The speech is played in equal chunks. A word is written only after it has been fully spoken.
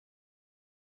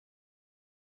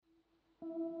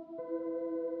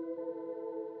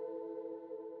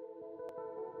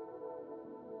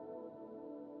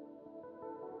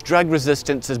Drug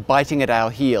resistance is biting at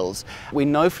our heels. We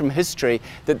know from history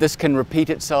that this can repeat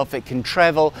itself, it can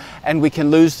travel, and we can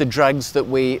lose the drugs that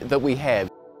we have.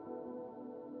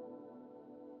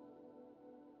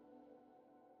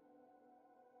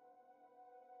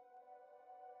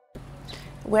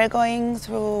 We're going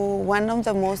through one of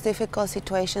the most difficult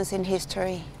situations in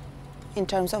history in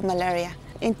terms of malaria.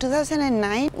 In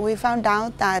 2009, we found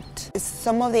out that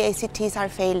some of the ACTs are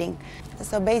failing.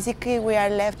 So basically, we are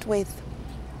left with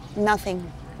nothing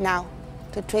now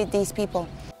to treat these people.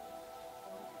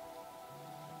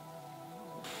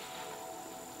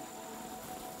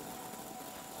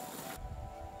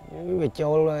 Về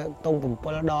châu tông cùng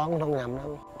bờ đón không làm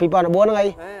đâu. Pi bờ nó bốn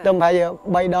ngày, tầm phải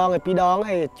bay đón pi đón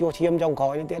ấy chua chiêm trong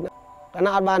khỏi như thế. Cái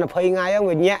nào ban là phơi ngay ông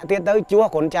người nhẹ tiết tới chua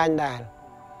cồn chanh đài.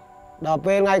 Đợt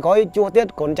về ngay có chua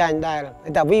tiết cồn chanh đài.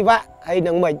แต่vi vạ hay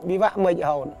đừng mệt vi vạ mệt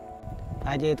hồn.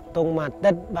 Phải chỉ tung mà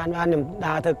tất ban niệm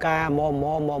đa thơ ca mò.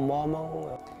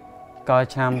 Coi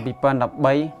chăm pi bờ đập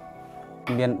bay,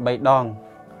 miền bay đòn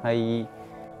hay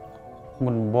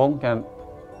mùn bông cho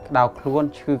đào khuôn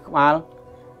chư má.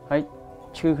 Hay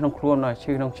chư không khuôn rồi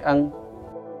chư không ăn.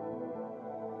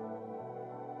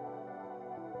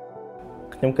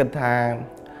 ខ្ញុំគិតថា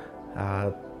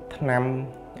ថ្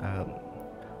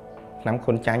នាំ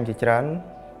កូនចាញ់ជាច្រើន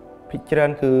ភាគច្រើន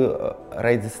គឺ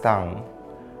resistant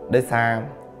ដោយសារ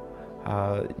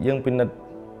យើងពិនិត្យ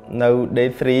នៅ day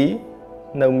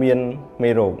 3នៅមាន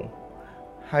មេរោគ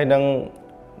ហើយនឹង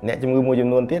អ្នកជំងឺមួយចំ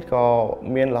នួនទៀតក៏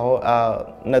មានរហូត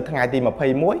នៅថ្ងៃទី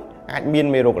21អាចមាន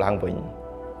មេរោគឡើងវិញ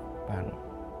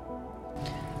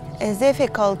It's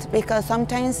difficult because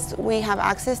sometimes we have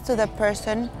access to the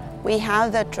person, we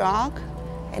have the drug,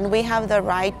 and we have the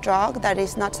right drug that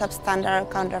is not substandard or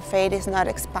counterfeit, is not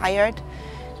expired,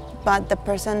 but the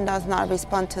person does not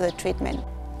respond to the treatment.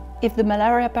 If the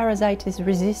malaria parasite is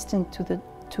resistant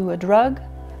to a drug,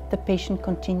 the patient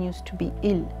continues to be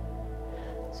ill.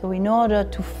 So in order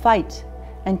to fight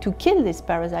and to kill this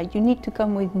parasite, you need to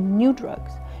come with new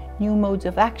drugs, new modes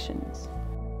of actions.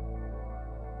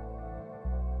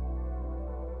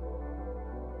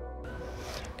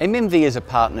 MMV is a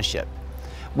partnership.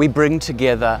 We bring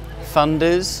together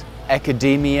funders,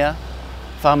 academia,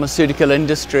 pharmaceutical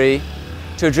industry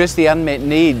to address the unmet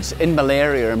needs in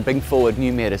malaria and bring forward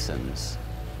new medicines.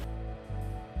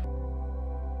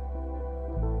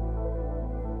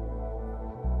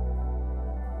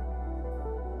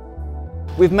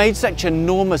 We've made such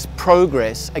enormous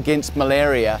progress against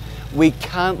malaria, we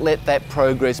can't let that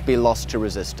progress be lost to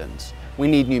resistance. We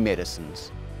need new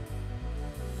medicines.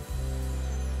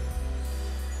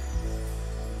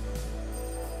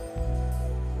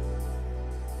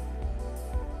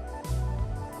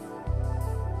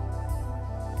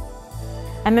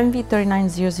 MMV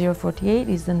 390048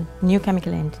 is a new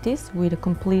chemical entity with a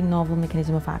complete novel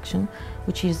mechanism of action,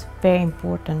 which is very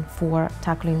important for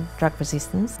tackling drug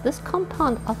resistance. This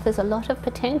compound offers a lot of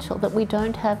potential that we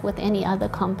don't have with any other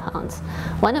compounds.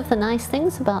 One of the nice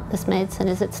things about this medicine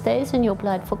is it stays in your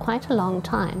blood for quite a long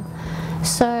time.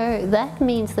 So that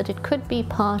means that it could be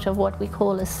part of what we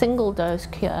call a single dose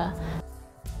cure.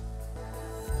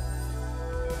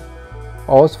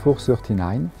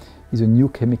 OS439 is a new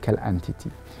chemical entity.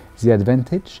 The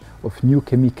advantage of new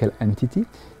chemical entity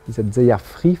is that they are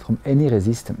free from any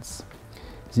resistance.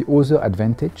 The other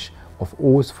advantage of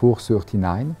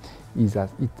OS439 is that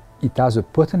it has a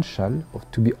potential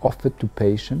to be offered to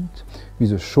patients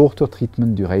with a shorter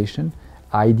treatment duration,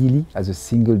 ideally as a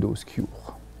single dose cure.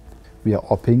 We are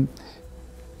hoping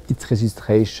its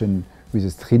registration with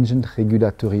a stringent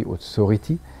regulatory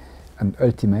authority, and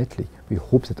ultimately we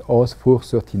hope that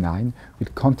OS439 will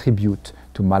contribute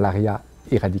to malaria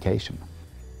eradication.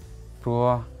 ព្រោះ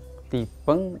ទី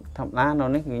ពឹងធម្មតានៅ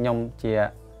នេះគឺខ្ញុំជា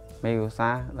មេឧស្សា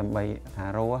ហ៍ដើម្បីថា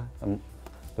រស់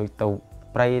ដូចទៅ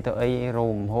ព្រៃទៅអីរោ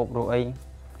មហូបរោអី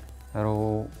រោ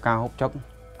ការហូបចុក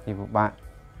វាពិបាក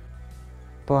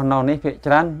ព្រោះនៅនេះភាគ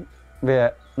ច្រើនវា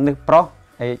នឹកប្រុស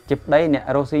ហើយជីបដីអ្នក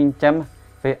រស់ស៊ីចិញ្ចឹម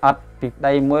វាអត់ពី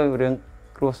ដីមួយរឿង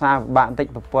គ្រួសារពិបាកបន្តិច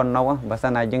ប្រពន្ធនៅបើសិ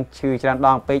នណាយើងឈឺច្រើនដ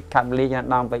ងពេកខាត់លីច្រើន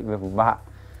ដងពេកវាពិបាក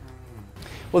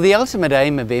Well, the ultimate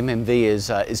aim of MMV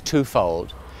is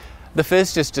twofold. The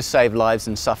first is to save lives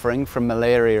and suffering from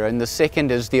malaria, and the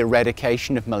second is the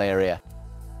eradication of malaria.